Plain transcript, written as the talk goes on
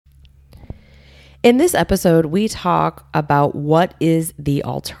In this episode, we talk about what is the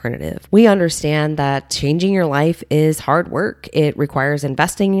alternative. We understand that changing your life is hard work. It requires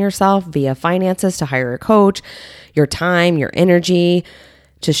investing in yourself via finances to hire a coach, your time, your energy,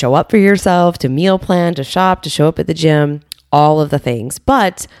 to show up for yourself, to meal plan, to shop, to show up at the gym, all of the things.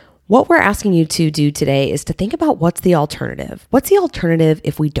 But what we're asking you to do today is to think about what's the alternative. What's the alternative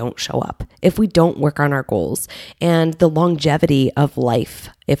if we don't show up, if we don't work on our goals, and the longevity of life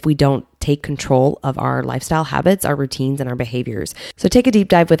if we don't take control of our lifestyle habits, our routines, and our behaviors. So take a deep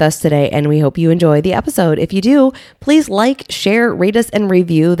dive with us today, and we hope you enjoy the episode. If you do, please like, share, rate us, and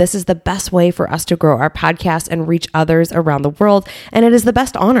review. This is the best way for us to grow our podcast and reach others around the world. And it is the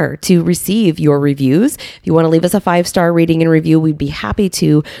best honor to receive your reviews. If you want to leave us a 5-star rating and review, we'd be happy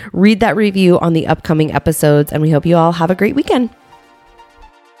to read that review on the upcoming episodes. And we hope you all have a great weekend.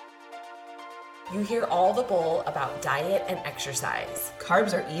 You hear all the bull about diet and exercise.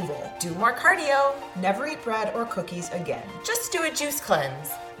 Carbs are evil. Do more cardio. Never eat bread or cookies again. Just do a juice cleanse.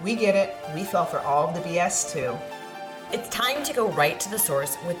 We get it. We fell for all of the BS too. It's time to go right to the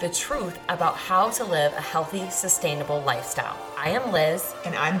source with the truth about how to live a healthy, sustainable lifestyle. I am Liz.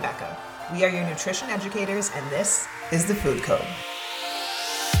 And I'm Becca. We are your nutrition educators, and this is The Food Code.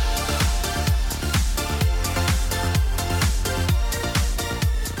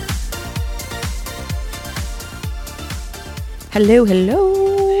 Hello,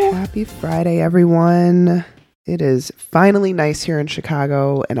 hello. Happy Friday, everyone. It is finally nice here in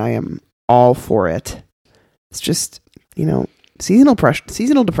Chicago, and I am all for it. It's just, seasonal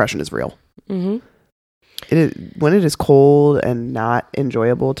depression is real. Mm-hmm. When it is cold and not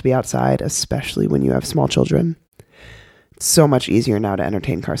enjoyable to be outside, especially when you have small children. It's so much easier now to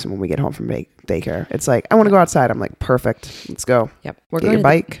entertain Carson when we get home from daycare. It's like, I want to go outside. I'm like, perfect. Let's go. Yep. Get your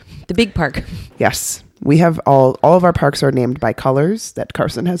bike. The big park. Yes. We have all of our parks are named by colors that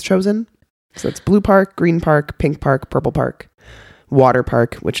Carson has chosen. So it's blue park, green park, pink park, purple park, water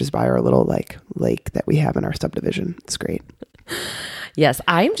park, which is by our little lake that we have in our subdivision. It's great. Yes,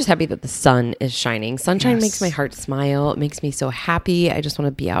 I'm just happy that the sun is shining. Sunshine Yes. makes my heart smile. It makes me so happy. I just want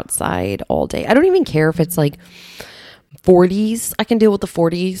to be outside all day. I don't even care if it's like 40s. I can deal with the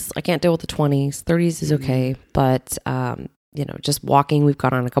 40s. I can't deal with the 20s. 30s is okay. But just walking. We've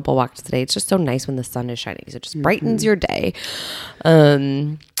gone on a couple walks today. It's just so nice when the sun is shining. So it just brightens your day.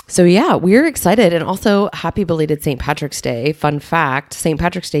 So yeah, we're excited. And also happy belated St. Patrick's Day. Fun fact, St.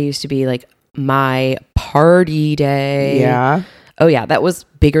 Patrick's Day used to be like my party day. Yeah. Oh yeah, that was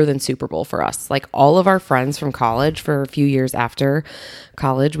bigger than Super Bowl for us. Like all of our friends from college for a few years after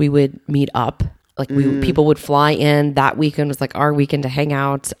college, we would meet up. Like people would fly in. That weekend was like our weekend to hang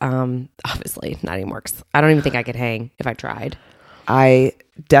out. Obviously not anymore. 'Cause I don't even think I could hang if I tried. I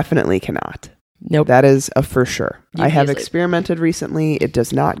definitely cannot. Nope. That is a for sure. I have easily. experimented recently. It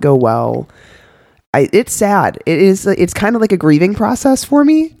does not go well. It's sad. It's kind of like a grieving process for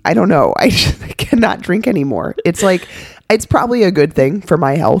me. I don't know. I cannot drink anymore. It's like, it's probably a good thing for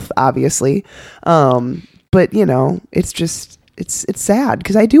my health, obviously. But it's just, it's sad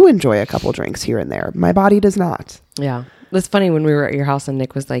because I do enjoy a couple drinks here and there. My body does not. Yeah. It's funny when we were at your house and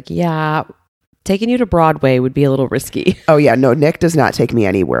Nick was like, yeah, taking you to Broadway would be a little risky. Oh yeah. No, Nick does not take me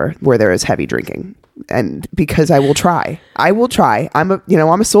anywhere where there is heavy drinking. And because I will try. I'm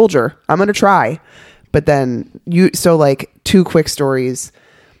a soldier. I'm going to try. But then so 2 quick stories.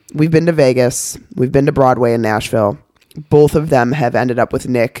 We've been to Vegas. We've been to Broadway in Nashville. Both of them have ended up with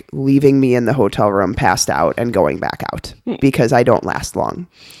Nick leaving me in the hotel room passed out and going back out because I don't last long.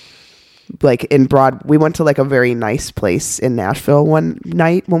 We went to a very nice place in Nashville one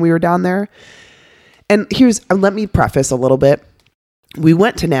night when we were down there. And let me preface a little bit. We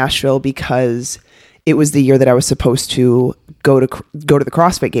went to Nashville because it was the year that I was supposed to go to the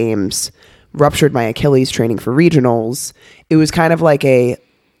CrossFit Games, ruptured my Achilles training for regionals. It was kind of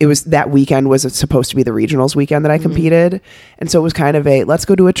that weekend was supposed to be the regionals weekend that I competed. And so it was kind of let's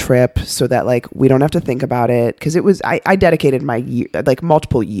go do a trip so that we don't have to think about it. Cause it was, I dedicated my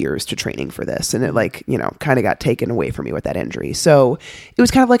multiple years to training for this. And it kind of got taken away from me with that injury. So it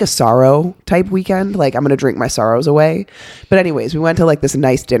was kind of like a sorrow type weekend. I'm going to drink my sorrows away. But anyways, we went to this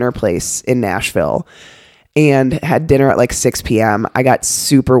nice dinner place in Nashville and had dinner at 6 p.m. I got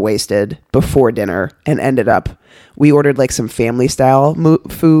super wasted before dinner and we ordered some family style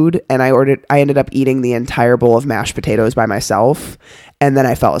food, and I ended up eating the entire bowl of mashed potatoes by myself, and then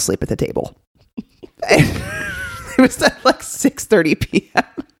I fell asleep at the table. It was at 6:30 p.m.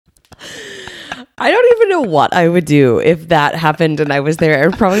 I don't even know what I would do if that happened and I was there. I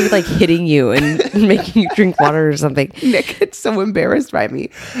would probably be hitting you and making you drink water or something. Nick gets so embarrassed by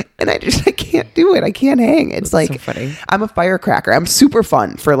me, and I can't do it. I can't hang. It's so funny. I'm a firecracker. I'm super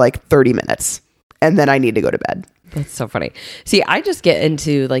fun for 30 minutes. and then I need to go to bed. That's so funny. See, I just get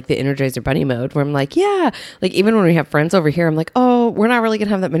into like the Energizer Bunny mode where I'm like, yeah, like even when we have friends over here, I'm like, oh, we're not really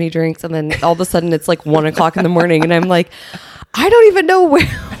gonna have that many drinks. And then all of a sudden it's like 1:00 in the morning and I'm like, I don't even know what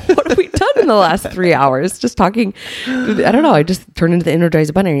have we done in the last 3 hours just talking. I don't know. I just turned into the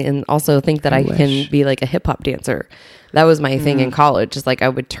Energizer Bunny and also think that I can be like a hip hop dancer. That was my thing in college. Just like I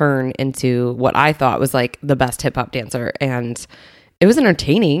would turn into what I thought was like the best hip hop dancer. And it was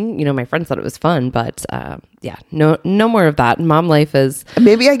entertaining. You know, my friends thought it was fun, but yeah, no more of that. Mom life is...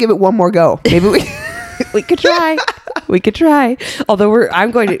 Maybe I give it one more go. Maybe we could try. We could try. Although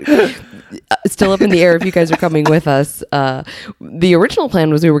I'm going to... still up in the air if you guys are coming with us. The original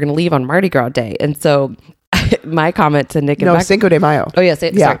plan was we were going to leave on Mardi Gras Day. And so my comment to Nick and Becca... Cinco de Mayo. Oh, yeah.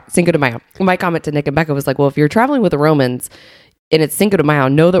 Sorry, Cinco de Mayo. My comment to Nick and Becca was like, well, if you're traveling with the Romans... and it's Cinco de Mayo,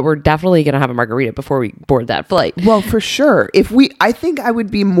 know that we're definitely going to have a margarita before we board that flight. Well, for sure. I think I would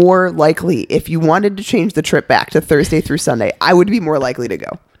be more likely, if you wanted to change the trip back to Thursday through Sunday, I would be more likely to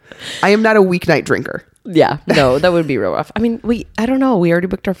go. I am not a weeknight drinker. Yeah, no, that would be real rough. I mean, I don't know. We already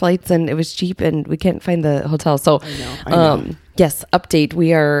booked our flights and it was cheap and we can't find the hotel. So, I know. Yes, update.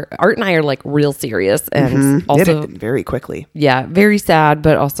 Art and I are like real serious and also did it very quickly. Yeah, very sad,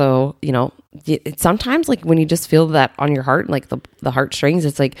 but also, you know, sometimes like when you just feel that on your heart, like the heartstrings,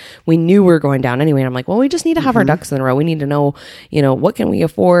 it's like we knew we were going down anyway. And I'm like, well, we just need to have our ducks in a row. We need to know, you know, what can we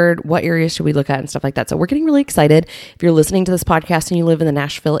afford? What areas should we look at and stuff like that. So we're getting really excited. If you're listening to this podcast and you live in the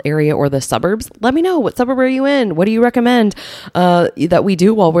Nashville area or the suburbs, let me know. What suburb are you in? What do you recommend that we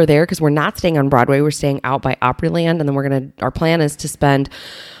do while we're there? Because we're not staying on Broadway. We're staying out by Opryland. And then our plan is to spend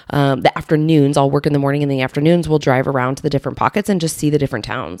the afternoons. I'll work in the morning. In the afternoons, we'll drive around to the different pockets and just see the different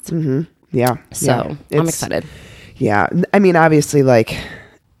towns. Mm-hmm. Yeah. So I'm excited. Yeah. I mean, obviously, like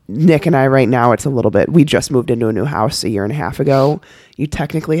Nick and I right now, it's a little bit, we just moved into a new house 1.5 years ago. You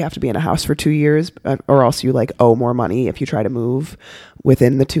technically have to be in a house for 2 years or else you like owe more money if you try to move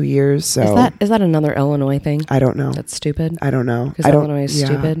within the 2 years. So is that another Illinois thing? I don't know. That's stupid. I don't know. Because Illinois is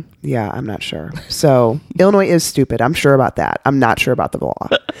stupid. Yeah, I'm not sure. So Illinois is stupid. I'm sure about that. I'm not sure about the law.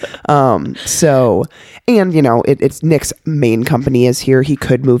 And you know, it's Nick's main company is here. He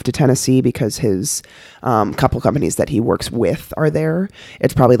could move to Tennessee because his couple companies that he works with are there.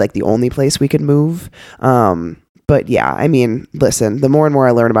 It's probably like the only place we could move. But yeah, I mean, listen, the more and more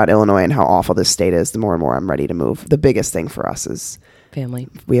I learn about Illinois and how awful this state is, the more and more I'm ready to move. The biggest thing for us is family.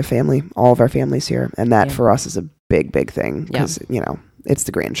 We have family, all of our families here. And that for us is a big, big thing because, you know, it's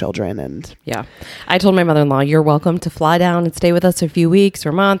the grandchildren. And yeah, I told my mother-in-law, you're welcome to fly down and stay with us a few weeks or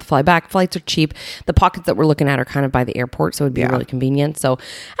a month, fly back. Flights are cheap. The pockets that we're looking at are kind of by the airport. So it'd be really convenient. So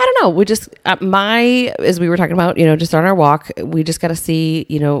I don't know. We just, as we were talking about, you know, just on our walk, we just got to see,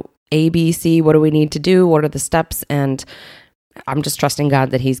 you know, A, B, C, what do we need to do? What are the steps? And I'm just trusting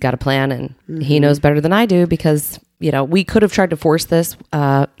God that he's got a plan and he knows better than I do because, you know, we could have tried to force this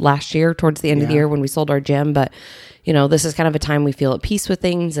last year towards the end of the year when we sold our gym. But, you know, this is kind of a time we feel at peace with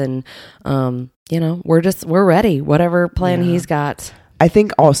things. And, you know, we're ready, whatever plan he's got. I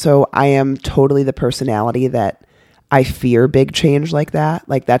think also I am totally the personality that I fear big change like that.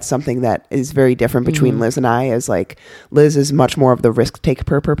 Like that's something that is very different between Liz and I, as like Liz is much more of the risk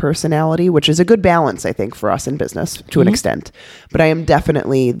taker personality, which is a good balance, I think, for us in business to an extent. But I am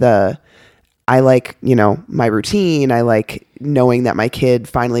definitely I like, you know, my routine. I like knowing that my kid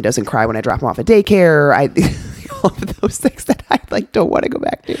finally doesn't cry when I drop him off at daycare. All of those things that I like don't want to go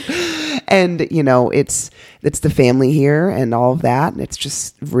back to. And, you know, it's the family here and all of that. And it's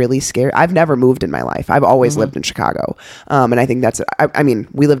just really scary. I've never moved in my life. I've always lived in Chicago. And I think I mean,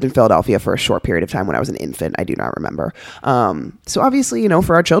 we lived in Philadelphia for a short period of time when I was an infant. I do not remember. So obviously, you know,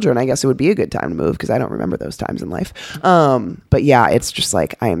 for our children, I guess it would be a good time to move because I don't remember those times in life. But yeah, it's just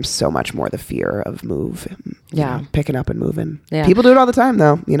like, I am so much more the fear of picking up and moving. Yeah. People do it all the time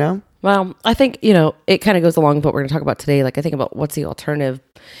though, you know? Well, I think, you know, it kind of goes along with what we're going to talk about today. Like I think about what's the alternative,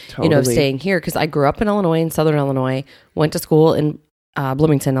 you know, of staying here. Because I grew up in Illinois, in Southern Illinois, went to school in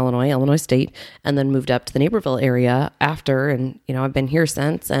Bloomington, Illinois State, and then moved up to the Naperville area after. And, you know, I've been here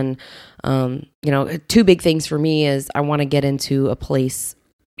since. And, you know, two big things for me is I want to get into a place,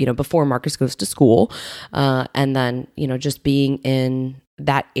 you know, before Marcus goes to school. And then, you know, just being in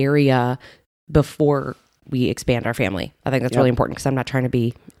that area before we expand our family. I think that's really important because I'm not trying to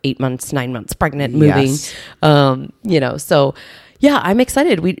be 9 months pregnant, moving, you know, so yeah, I'm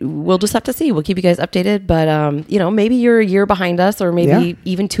excited. We'll just have to see. We'll keep you guys updated, but, you know, maybe you're a year behind us or maybe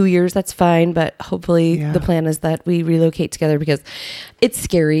even 2 years, that's fine. But hopefully the plan is that we relocate together because it's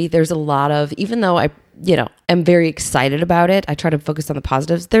scary. There's a lot of, even though am very excited about it. I try to focus on the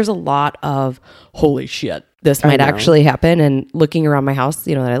positives. There's a lot of holy shit, this might actually happen. And looking around my house,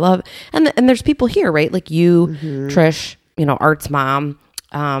 that I love. And there's people here, right? Like you, Trish, Art's mom,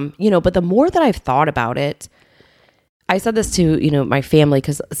 but the more that I've thought about it, I said this to, my family,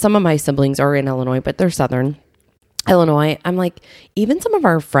 because some of my siblings are in Illinois, but they're Southern Illinois. I'm like, even some of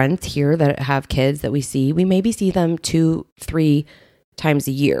our friends here that have kids that we see, we maybe see them 2-3 times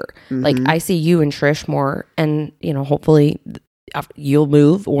a year. Like I see you and Trish more, and hopefully you'll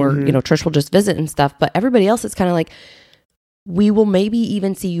move, or Trish will just visit and stuff, but everybody else, it's kind of like we will maybe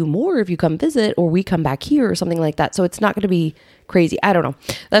even see you more if you come visit, or we come back here or something like that. So it's not going to be crazy. I don't know.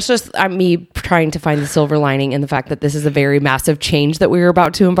 That's just me trying to find the silver lining in the fact that this is a very massive change that we were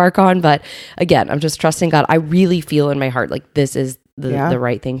about to embark on. But again, I'm just trusting God. I really feel in my heart like this is the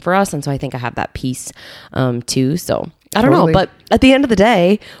right thing for us. And so I think I have that peace too. So I don't know, but at the end of the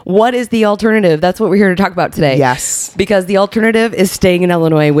day, what is the alternative? That's what we're here to talk about today. Yes. Because the alternative is staying in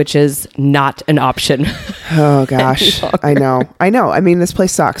Illinois, which is not an option. Oh gosh. I know. I mean, this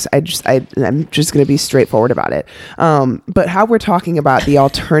place sucks. I'm just going to be straightforward about it. But how we're talking about the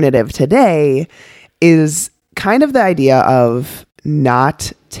alternative today is kind of the idea of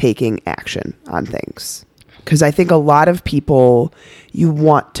not taking action on things. Because I think a lot of people, you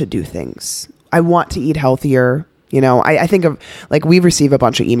want to do things. I want to eat healthier. I think of like we receive a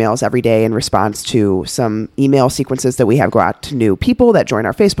bunch of emails every day in response to some email sequences that we have go out to new people that join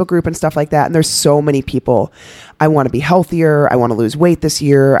our Facebook group and stuff like that. And there's so many people. I want to be healthier. I want to lose weight this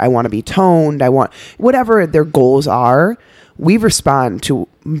year. I want to be toned. I want whatever their goals are. We respond to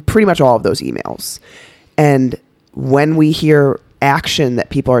pretty much all of those emails. And when we hear action that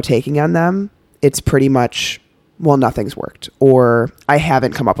people are taking on them, it's pretty much, well, nothing's worked, or I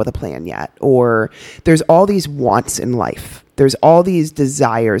haven't come up with a plan yet, or there's all these wants in life. There's all these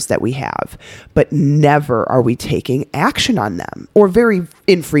desires that we have, but never are we taking action on them. Or very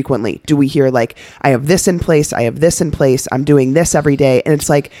infrequently do we hear like, I have this in place, I'm doing this every day. And it's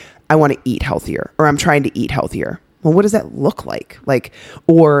like, I want to eat healthier, or I'm trying to eat healthier. Well, what does that look like?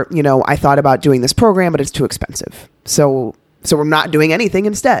 Or, I thought about doing this program, but it's too expensive. So we're not doing anything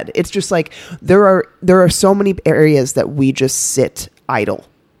instead. It's just like there are so many areas that we just sit idle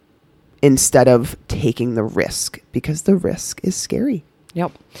instead of taking the risk, because the risk is scary.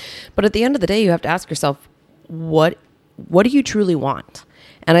 Yep. But at the end of the day, you have to ask yourself, what do you truly want?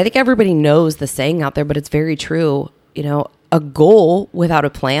 And I think everybody knows the saying out there, but it's very true. A goal without a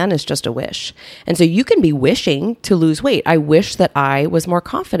plan is just a wish. And so you can be wishing to lose weight. I wish that I was more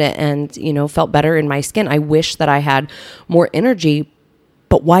confident and, felt better in my skin. I wish that I had more energy.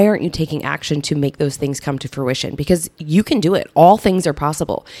 But why aren't you taking action to make those things come to fruition? Because you can do it. All things are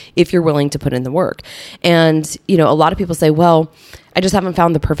possible if you're willing to put in the work. And, a lot of people say, well, I just haven't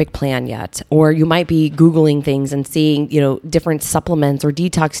found the perfect plan yet. Or you might be Googling things and seeing, different supplements or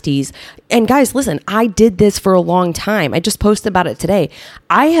detox teas. And guys, listen, I did this for a long time. I just posted about it today.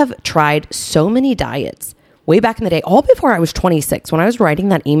 I have tried so many diets way back in the day, all before I was 26. When I was writing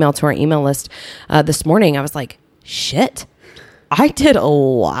that email to our email list this morning, I was like, shit. I did a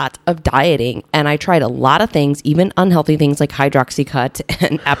lot of dieting, and I tried a lot of things, even unhealthy things like Hydroxycut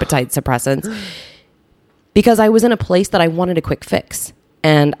and appetite suppressants, because I was in a place that I wanted a quick fix,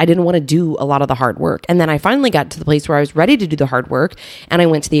 and I didn't want to do a lot of the hard work. And then I finally got to the place where I was ready to do the hard work, and I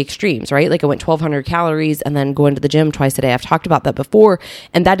went to the extremes, right? Like I went 1,200 calories and then going to the gym twice a day. I've talked about that before,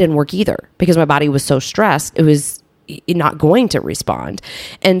 and that didn't work either because my body was so stressed. It was not going to respond.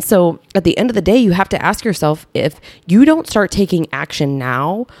 And so at the end of the day, you have to ask yourself, if you don't start taking action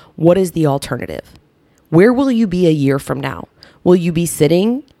now, what is the alternative? Where will you be a year from now? Will you be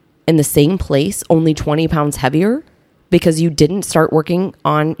sitting in the same place, only 20 pounds heavier because you didn't start working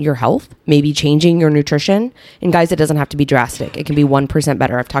on your health, maybe changing your nutrition? And guys, it doesn't have to be drastic. It can be 1%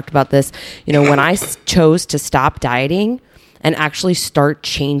 better. I've talked about this. When I chose to stop dieting and actually start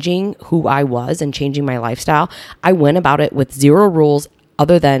changing who I was and changing my lifestyle, I went about it with zero rules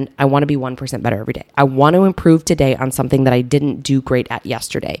other than I want to be 1% better every day. I want to improve today on something that I didn't do great at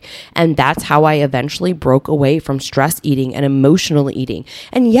yesterday. And that's how I eventually broke away from stress eating and emotional eating.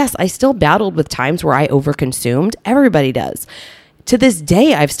 And yes, I still battled with times where I overconsumed. Everybody does. To this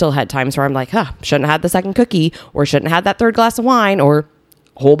day, I've still had times where I'm like, shouldn't have had the second cookie, or shouldn't have had that third glass of wine, or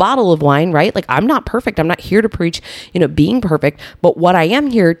whole bottle of wine, right? Like, I'm not perfect. I'm not here to preach, being perfect. But what I am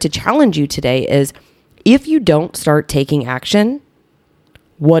here to challenge you today is, if you don't start taking action,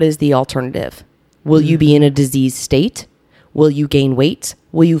 what is the alternative? Will you be in a diseased state? Will you gain weight?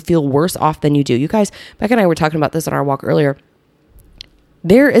 Will you feel worse off than you do? You guys, Becca and I were talking about this on our walk earlier.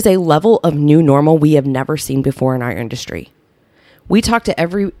 There is a level of new normal we have never seen before in our industry. We talk to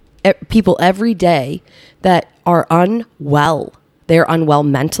every people every day that are unwell. They're unwell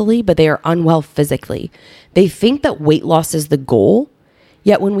mentally, but they are unwell physically. They think that weight loss is the goal.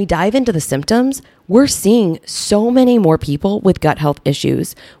 Yet when we dive into the symptoms, we're seeing so many more people with gut health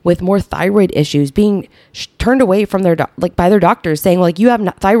issues, with more thyroid issues being turned away from their by their doctors, saying like, you have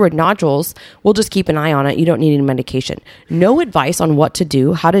thyroid nodules, we'll just keep an eye on it, you don't need any medication. No advice on what to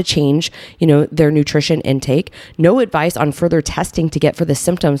do, how to change, their nutrition intake. No advice on further testing to get for the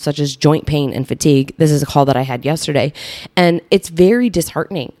symptoms such as joint pain and fatigue. This is a call that I had yesterday, and it's very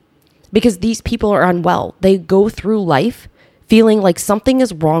disheartening because these people are unwell. They go through life feeling like something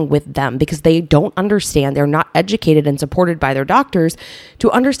is wrong with them because they don't understand. They're not educated and supported by their doctors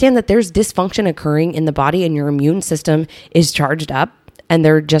to understand that there's dysfunction occurring in the body and your immune system is charged up, and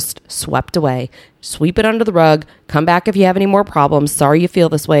they're just swept away. Sweep it under the rug. Come back if you have any more problems. Sorry you feel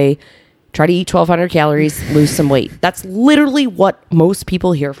this way. Try to eat 1,200 calories, lose some weight. That's literally what most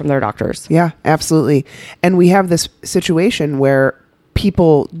people hear from their doctors. Yeah, absolutely. And we have this situation where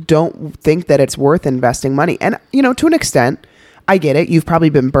people don't think that it's worth investing money. And, to an extent, I get it. You've probably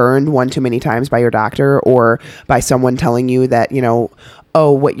been burned one too many times by your doctor or by someone telling you that,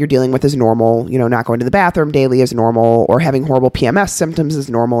 what you're dealing with is normal. Not going to the bathroom daily is normal, or having horrible PMS symptoms is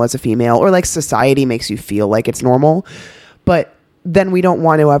normal as a female, or like society makes you feel like it's normal. But then we don't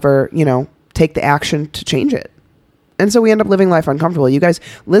want to ever, take the action to change it. And so we end up living life uncomfortable. You guys,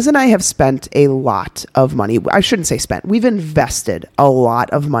 Liz and I have spent a lot of money. I shouldn't say spent. We've invested a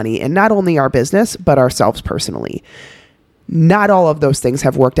lot of money in not only our business, but ourselves personally. Not all of those things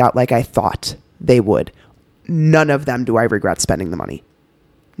have worked out like I thought they would. None of them do I regret spending the money.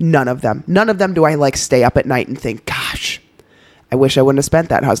 None of them. None of them do I stay up at night and think, gosh, I wish I wouldn't have spent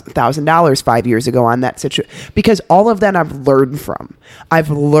that $1,000 5 years ago on that situation. Because all of that I've learned from. I've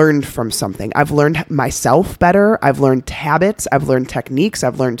learned from something. I've learned myself better. I've learned habits. I've learned techniques.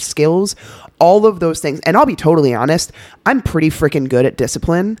 I've learned skills. All of those things. And I'll be totally honest, I'm pretty freaking good at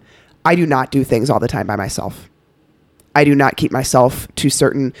discipline. I do not do things all the time by myself. I do not keep myself to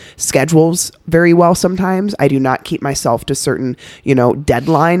certain schedules very well sometimes. I do not keep myself to certain,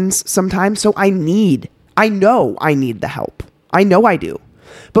 deadlines sometimes. So I know I need the help. I know I do.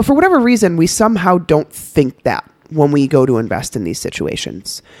 But for whatever reason, we somehow don't think that when we go to invest in these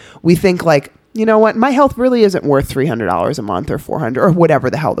situations. We think like, you know what, my health really isn't worth $300 a month or $400 or whatever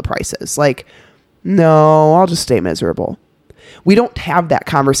the hell the price is. Like, no, I'll just stay miserable. We don't have that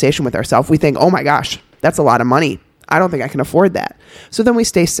conversation with ourselves. We think, oh my gosh, that's a lot of money. I don't think I can afford that. So then we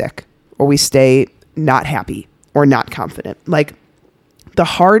stay sick, or we stay not happy or not confident. Like, the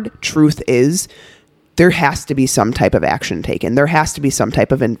hard truth is there has to be some type of action taken. There has to be some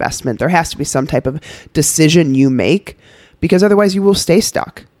type of investment. There has to be some type of decision you make, because otherwise you will stay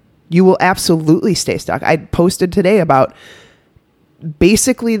stuck. You will absolutely stay stuck. I posted today about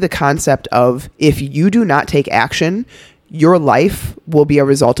basically the concept of, if you do not take action, your life will be a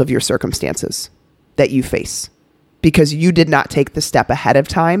result of your circumstances that you face, because you did not take the step ahead of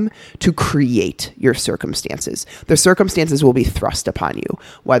time to create your circumstances. The circumstances will be thrust upon you,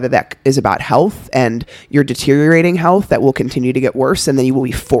 whether that is about health and your deteriorating health that will continue to get worse, and then you will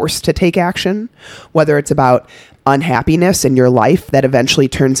be forced to take action, whether it's about unhappiness in your life that eventually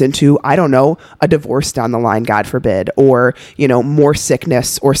turns into, I don't know, a divorce down the line, God forbid, or, more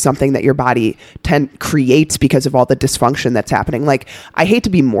sickness or something that your body creates because of all the dysfunction that's happening. Like, I hate to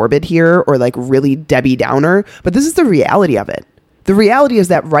be morbid here or like really Debbie Downer, but this is the reality of it. The reality is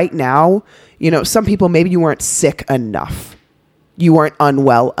that right now, some people, maybe you weren't sick enough. You weren't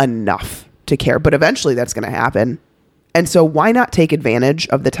unwell enough to care, but eventually that's going to happen. And so why not take advantage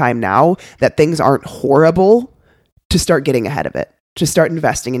of the time now that things aren't horrible to start getting ahead of it, to start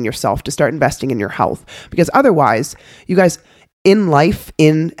investing in yourself, to start investing in your health? Because otherwise, you guys, in life,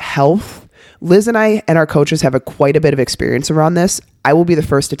 in health, Liz and I and our coaches have quite a bit of experience around this. I will be the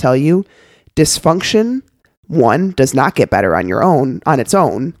first to tell you, dysfunction, one, does not get better on its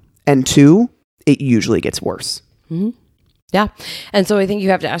own. And two, it usually gets worse. Mm-hmm. Yeah. And so I think you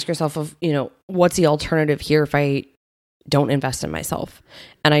have to ask yourself what's the alternative here if I don't invest in myself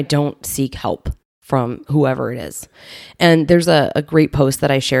and I don't seek help from whoever it is? And there's a great post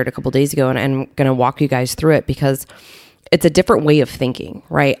that I shared a couple days ago, and I'm going to walk you guys through it because it's a different way of thinking,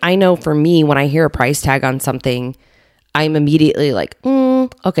 right? I know for me, when I hear a price tag on something, I'm immediately like,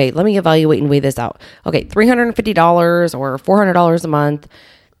 okay, let me evaluate and weigh this out. Okay, $350 or $400 a month.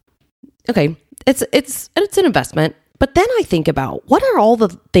 Okay, it's an investment. But then I think about, what are all the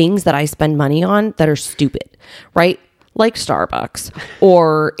things that I spend money on that are stupid, right? Like Starbucks,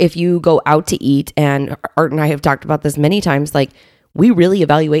 or if you go out to eat, and Art and I have talked about this many times, like, we really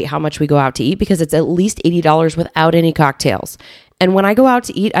evaluate how much we go out to eat because it's at least $80 without any cocktails. And when I go out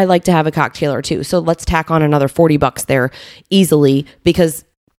to eat, I like to have a cocktail or two. So let's tack on another $40 there easily, because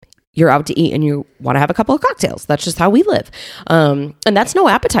you're out to eat and you want to have a couple of cocktails. That's just how we live. And that's no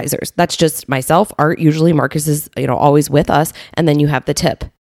appetizers. That's just myself, Art. Usually Marcus is, always with us. And then you have the tip.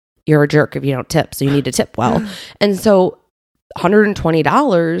 You're a jerk if you don't tip. So you need to tip well. And so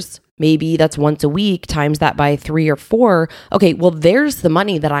 $120, maybe that's once a week, times that by 3 or 4. Okay, well, there's the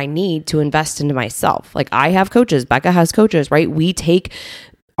money that I need to invest into myself. Like, I have coaches, Becca has coaches, right? We take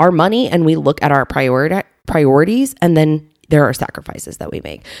our money and we look at our priorities, and then there are sacrifices that we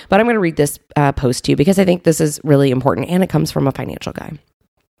make. But I'm going to read this post to you because I think this is really important, and it comes from a financial guy.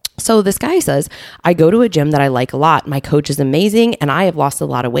 So this guy says, I go to a gym that I like a lot. My coach is amazing and I have lost a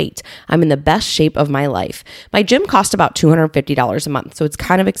lot of weight. I'm in the best shape of my life. My gym costs about $250 a month, so it's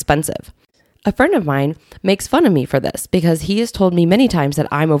kind of expensive. A friend of mine makes fun of me for this because he has told me many times that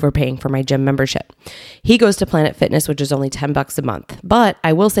I'm overpaying for my gym membership. He goes to Planet Fitness, which is only $10 a month, but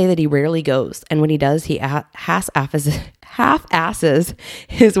I will say that he rarely goes. And when he does, he half-asses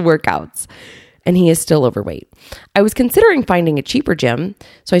his workouts. And he is still overweight. I was considering finding a cheaper gym,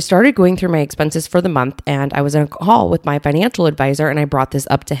 so I started going through my expenses for the month, and I was on a call with my financial advisor, and I brought this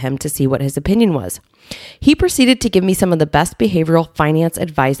up to him to see what his opinion was. He proceeded to give me some of the best behavioral finance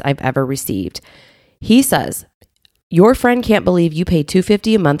advice I've ever received. He says, your friend can't believe you pay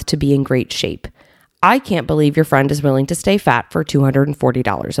 $250 a month to be in great shape. I can't believe your friend is willing to stay fat for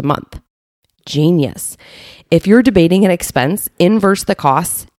 $240 a month. Genius. If you're debating an expense, inverse the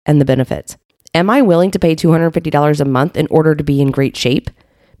costs and the benefits. Am I willing to pay $250 a month in order to be in great shape?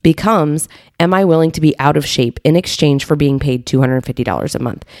 Becomes, am I willing to be out of shape in exchange for being paid $250 a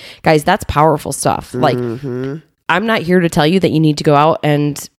month? Guys, that's powerful stuff. Like, I'm not here to tell you that you need to go out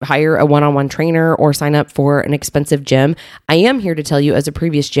and hire a one-on-one trainer or sign up for an expensive gym. I am here to tell you, as a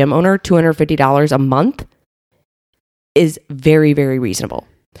previous gym owner, $250 a month is very, very reasonable.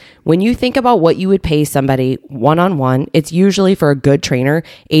 When you think about what you would pay somebody one-on-one, it's usually for a good trainer,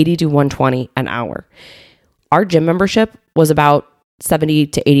 $80 to $120 an hour. Our gym membership was about $70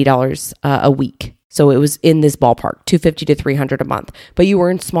 to $80 a week. So it was in this ballpark, $250 to $300 a month. But you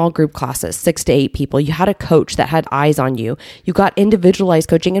were in small group classes, 6 to 8 people. You had a coach that had eyes on you. You got individualized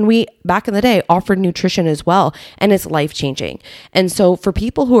coaching. And we, back in the day, offered nutrition as well. And it's life-changing. And so for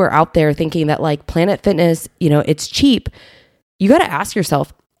people who are out there thinking that like Planet Fitness, it's cheap, you got to ask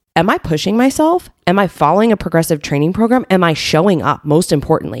yourself, am I pushing myself? Am I following a progressive training program? Am I showing up? Most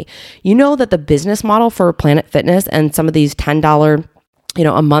importantly, you know that the business model for Planet Fitness and some of these $10,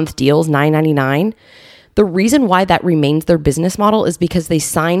 a month deals, $9.99, the reason why that remains their business model is because they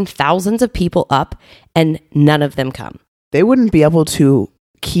sign thousands of people up and none of them come. They wouldn't be able to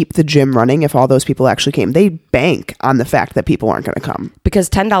keep the gym running if all those people actually came. They bank on the fact that people aren't going to come. Because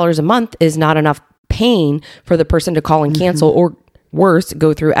 $10 a month is not enough pain for the person to call and cancel, or worse,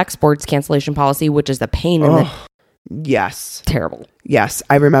 go through exports cancellation policy, which is the pain in the... Yes. Terrible. Yes.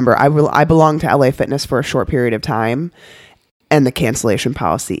 I remember I belonged to LA Fitness for a short period of time, and the cancellation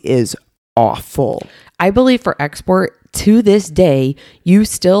policy is awful. I believe for export, to this day, you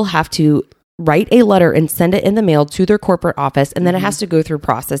still have to write a letter and send it in the mail to their corporate office, and then it has to go through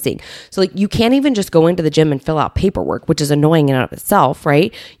processing. So like, you can't even just go into the gym and fill out paperwork, which is annoying in and of itself,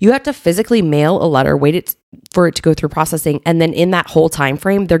 right? You have to physically mail a letter, wait for it to go through processing, and then in that whole time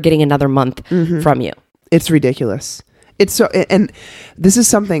frame, they're getting another month from you. It's ridiculous. It's so, and this is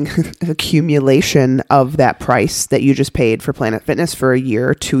something, accumulation of that price that you just paid for Planet Fitness for a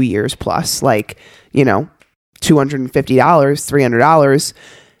year, 2 years plus, like, $250, $300.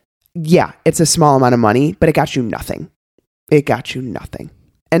 Yeah, it's a small amount of money, but it got you nothing.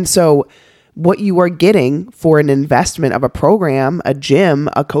 And so what you are getting for an investment of a program, a gym,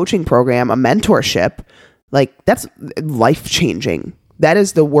 a coaching program, a mentorship, like, that's life-changing. That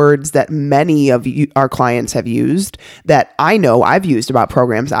is the words that many of our clients have used, that I know I've used about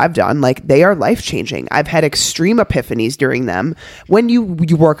programs I've done. Like, they are life-changing. I've had extreme epiphanies during them when you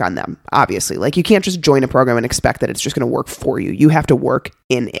work on them, obviously. Like, you can't just join a program and expect that it's just going to work for you. You have to work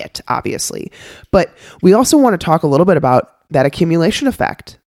in it, obviously. But we also want to talk a little bit about that accumulation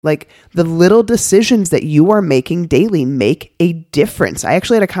effect. Like, the little decisions that you are making daily make a difference. I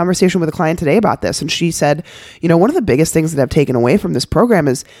actually had a conversation with a client today about this, and she said, one of the biggest things that I've taken away from this program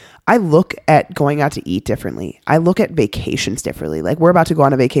is I look at going out to eat differently. I look at vacations differently. Like, we're about to go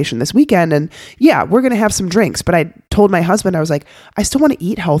on a vacation this weekend, and yeah, we're going to have some drinks. But I told my husband, I was like, I still want to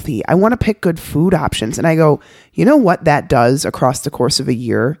eat healthy. I want to pick good food options. And I go, you know what that does across the course of a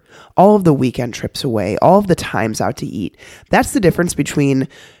year? All of the weekend trips away, all of the times out to eat. That's the difference between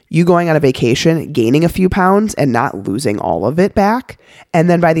you going on a vacation, gaining a few pounds and not losing all of it back. And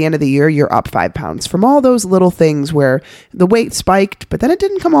then by the end of the year, you're up 5 pounds from all those little things where the weight spiked, but then it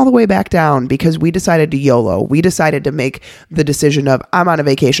didn't come all the way back down because we decided to YOLO. We decided to make the decision of, I'm on a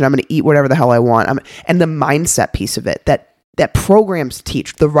vacation, I'm going to eat whatever the hell I want. And the mindset piece of it that programs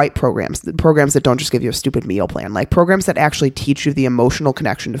teach, the right programs, the programs that don't just give you a stupid meal plan, like programs that actually teach you the emotional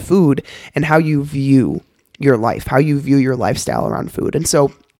connection to food and how you view your life, how you view your lifestyle around food. And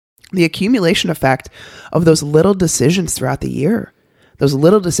so the accumulation effect of those little decisions throughout the year, those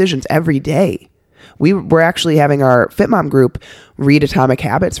little decisions every day. We're actually having our Fit Mom group read Atomic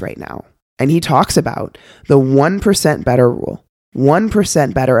Habits right now. And he talks about the 1% better rule.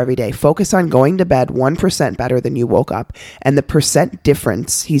 1% better every day. Focus on going to bed 1% better than you woke up. And the percent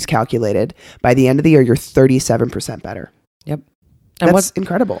difference he's calculated, by the end of the year, you're 37% better. Yep. And that's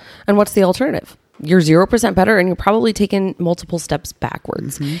incredible. And what's the alternative? You're 0% better and you're probably taking multiple steps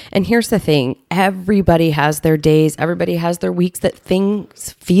backwards. Mm-hmm. And here's the thing. Everybody has their days. Everybody has their weeks that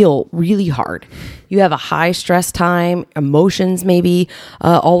things feel really hard. You have a high stress time, emotions maybe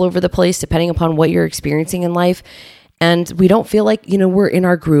all over the place, depending upon what you're experiencing in life. And we don't feel like, we're in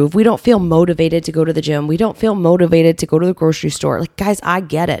our groove. We don't feel motivated to go to the gym. We don't feel motivated to go to the grocery store. Like, guys, I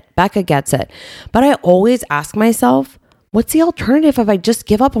get it. Becca gets it. But I always ask myself, what's the alternative if I just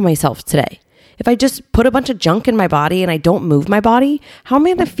give up on myself today? If I just put a bunch of junk in my body and I don't move my body, how am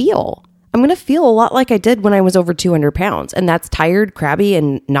I going to feel? I'm going to feel a lot like I did when I was over 200 pounds. And that's tired, crabby,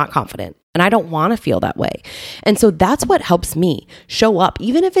 and not confident. And I don't want to feel that way. And so that's what helps me show up,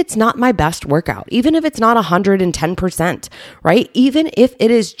 even if it's not my best workout, even if it's not 110%, right? Even if it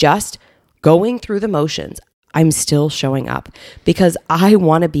is just going through the motions, I'm still showing up because I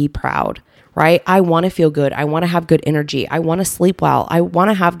want to be proud, right? I want to feel good. I want to have good energy. I want to sleep well. I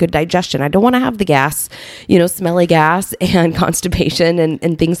want to have good digestion. I don't want to have the gas, smelly gas and constipation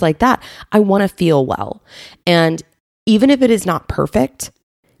and things like that. I want to feel well. And even if it is not perfect,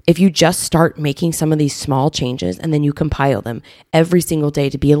 if you just start making some of these small changes and then you compile them every single day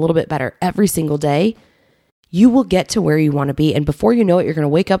to be a little bit better every single day, you will get to where you want to be. And before you know it, you're going to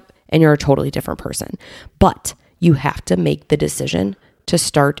wake up and you're a totally different person. But you have to make the decision to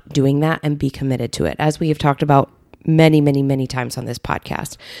start doing that and be committed to it, as we have talked about many, many, many times on this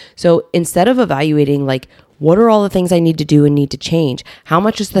podcast. So instead of evaluating like, what are all the things I need to do and need to change? How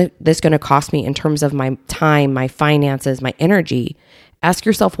much is this going to cost me in terms of my time, my finances, my energy? Ask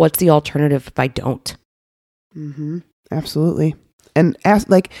yourself, what's the alternative if I don't? Mm-hmm. Absolutely. And ask,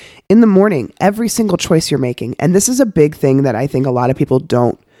 like, in the morning, every single choice you're making, and this is a big thing that I think a lot of people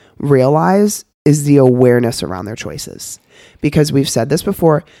don't realize, is the awareness around their choices. Because we've said this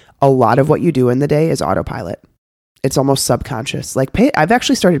before, a lot of what you do in the day is autopilot. It's almost subconscious. I've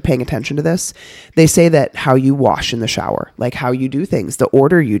actually started paying attention to this. They say that how you wash in the shower, like how you do things, the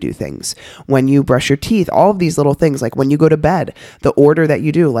order you do things, when you brush your teeth, all of these little things, like when you go to bed, the order that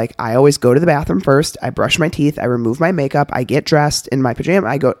you do. Like, I always go to the bathroom first, I brush my teeth, I remove my makeup, I get dressed in my pajama,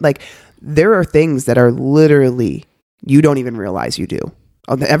 I go, like, there are things that are literally, you don't even realize you do.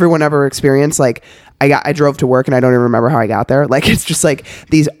 Everyone ever experienced, like, I drove to work and I don't even remember how I got there. Like, it's just like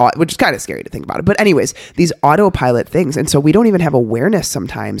these, which is kind of scary to think about it. But anyways, these autopilot things. And so we don't even have awareness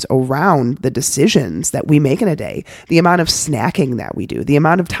sometimes around the decisions that we make in a day, the amount of snacking that we do, the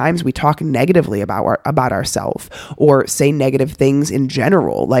amount of times we talk negatively about ourselves or say negative things in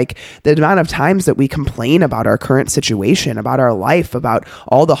general, like the amount of times that we complain about our current situation, about our life, about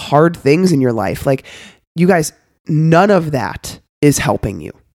all the hard things in your life. Like, you guys, none of that is helping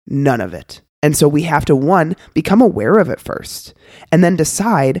you. None of it. And so we have to, one, become aware of it first, and then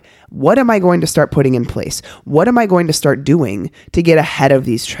decide, what am I going to start putting in place? What am I going to start doing to get ahead of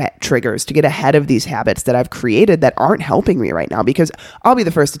these triggers, to get ahead of these habits that I've created that aren't helping me right now? Because I'll be the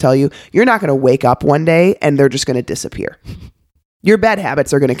first to tell you, you're not going to wake up one day and they're just going to disappear. Your bad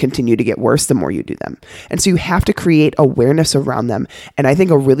habits are going to continue to get worse the more you do them. And so you have to create awareness around them. And I think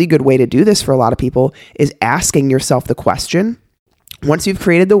a really good way to do this for a lot of people is asking yourself the question, once you've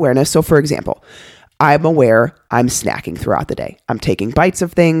created the awareness. So for example, I'm aware I'm snacking throughout the day. I'm taking bites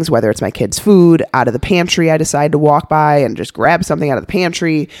of things, whether it's my kids' food out of the pantry. I decide to walk by and just grab something out of the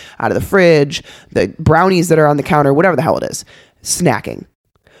pantry, out of the fridge, the brownies that are on the counter, whatever the hell it is, snacking.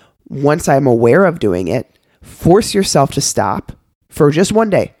 Once I'm aware of doing it, force yourself to stop for just one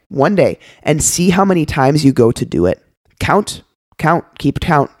day, and see how many times you go to do it. Count, keep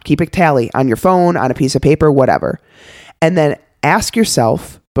a tally on your phone, on a piece of paper, whatever. And then ask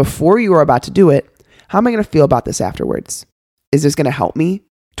yourself, before you are about to do it, how am I going to feel about this afterwards? Is this going to help me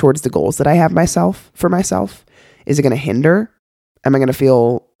towards the goals that I have for myself? Is it going to hinder? Am I going to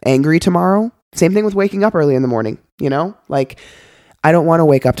feel angry tomorrow? Same thing with waking up early in the morning, like, I don't want to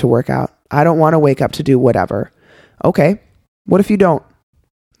wake up to work out. I don't want to wake up to do whatever. Okay, what if you don't?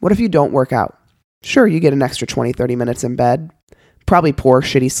 What if you don't work out? Sure, you get an extra 20, 30 minutes in bed. Probably poor,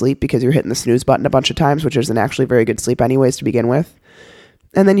 shitty sleep because you're hitting the snooze button a bunch of times, which isn't actually very good sleep anyways to begin with.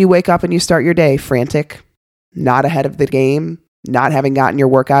 And then you wake up and you start your day frantic, not ahead of the game, not having gotten your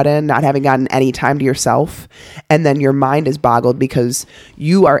workout in, not having gotten any time to yourself. And then your mind is boggled because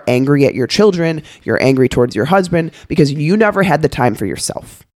you are angry at your children, you're angry towards your husband because you never had the time for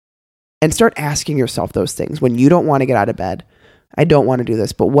yourself. And start asking yourself those things when you don't want to get out of bed. I don't want to do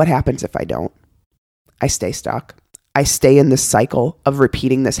this, but what happens if I don't? I stay stuck. I stay in this cycle of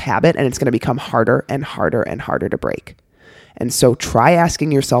repeating this habit, and it's going to become harder and harder and harder to break. And so try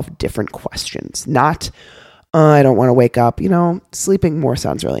asking yourself different questions, not, I don't want to wake up. Sleeping more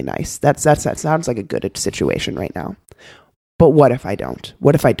sounds really nice. That sounds like a good situation right now. But what if I don't?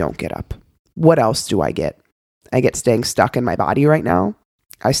 What if I don't get up? What else do I get? I get staying stuck in my body right now.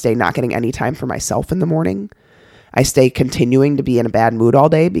 I stay not getting any time for myself in the morning. I stay continuing to be in a bad mood all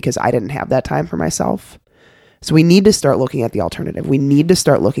day because I didn't have that time for myself. So we need to start looking at the alternative. We need to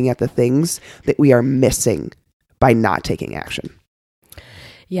start looking at the things that we are missing by not taking action.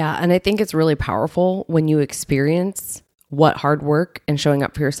 Yeah, and I think it's really powerful when you experience what hard work and showing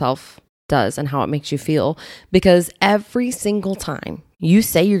up for yourself does and how it makes you feel. Because every single time you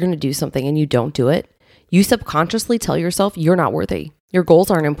say you're going to do something and you don't do it, you subconsciously tell yourself you're not worthy. Your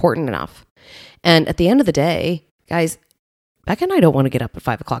goals aren't important enough. And at the end of the day, guys, Becca and I don't want to get up at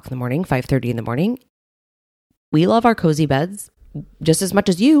 5 o'clock in the morning, 5:30 in the morning. We love our cozy beds just as much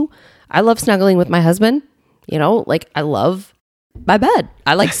as you. I love snuggling with my husband. I love my bed.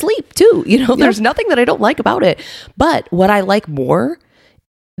 I like sleep too. There's nothing that I don't like about it. But what I like more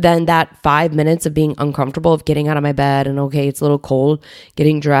than that 5 minutes of being uncomfortable, of getting out of my bed and okay, it's a little cold,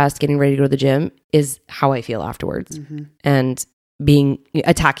 getting dressed, getting ready to go to the gym, is how I feel afterwards. Mm-hmm. And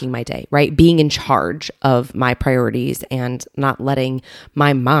attacking my day, right? Being in charge of my priorities and not letting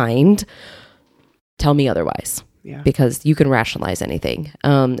my mind tell me otherwise. Yeah. Because you can rationalize anything.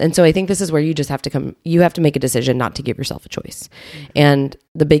 And so I think this is where you just have to you have to make a decision not to give yourself a choice. Mm-hmm. And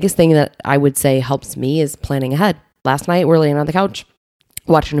the biggest thing that I would say helps me is planning ahead. Last night, we're laying on the couch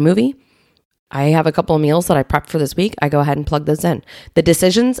watching a movie. I have a couple of meals that I prepped for this week. I go ahead and plug those in. The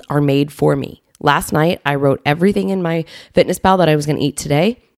decisions are made for me. Last night, I wrote everything in my FitnessPal that I was going to eat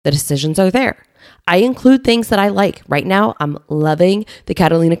today. The decisions are there. I include things that I like. Right now, I'm loving the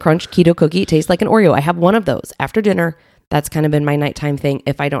Catalina Crunch Keto Cookie. It tastes like an Oreo. I have one of those after dinner. That's kind of been my nighttime thing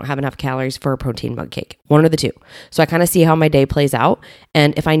if I don't have enough calories for a protein mug cake. One of the two. So I kind of see how my day plays out.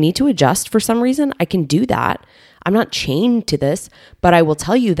 And if I need to adjust for some reason, I can do that. I'm not chained to this, but I will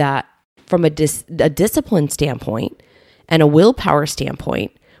tell you that from a discipline standpoint and a willpower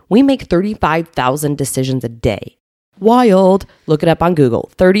standpoint, we make 35,000 decisions a day. Wild. Look it up on Google.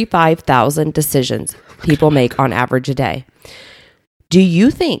 35,000 decisions people make on average a day. Do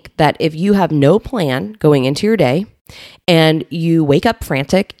you think that if you have no plan going into your day and you wake up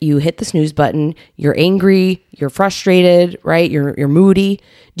frantic, you hit the snooze button, you're angry, you're frustrated, right? You're moody.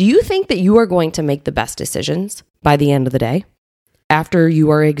 Do you think that you are going to make the best decisions by the end of the day after you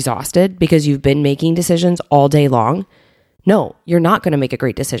are exhausted because you've been making decisions all day long? No, you're not going to make a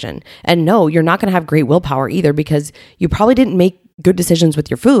great decision. And no, you're not going to have great willpower either because you probably didn't make good decisions with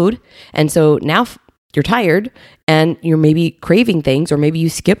your food. And so now you're tired and you're maybe craving things, or maybe you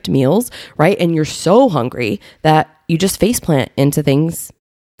skipped meals, right? And you're so hungry that you just faceplant into things,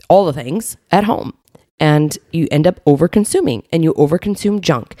 all the things at home. And you end up over-consuming, and you over-consume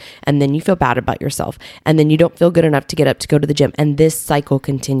junk. And then you feel bad about yourself. And then you don't feel good enough to get up to go to the gym. And this cycle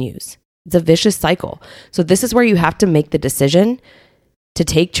continues. It's a vicious cycle. So this is where you have to make the decision to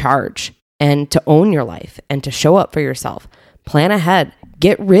take charge and to own your life and to show up for yourself. Plan ahead.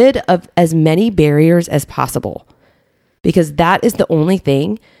 Get rid of as many barriers as possible, because that is the only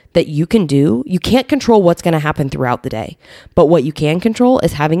thing that you can do. You can't control what's going to happen throughout the day, but what you can control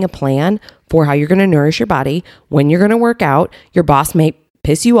is having a plan for how you're going to nourish your body, when you're going to work out. Your boss may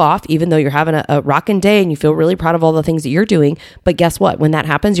piss you off, even though you're having a rockin' day and you feel really proud of all the things that you're doing. But guess what? When that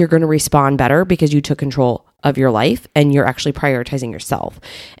happens, you're going to respond better because you took control of your life and you're actually prioritizing yourself.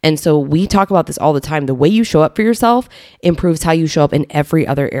 And so we talk about this all the time. The way you show up for yourself improves how you show up in every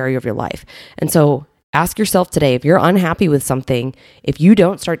other area of your life. And so ask yourself today, if you're unhappy with something, if you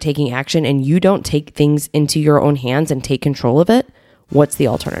don't start taking action and you don't take things into your own hands and take control of it, what's the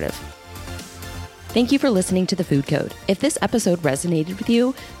alternative? Thank you for listening to The Food Code. If this episode resonated with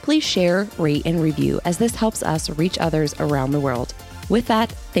you, please share, rate, and review, as this helps us reach others around the world. With that,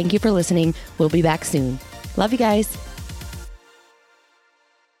 thank you for listening. We'll be back soon. Love you guys.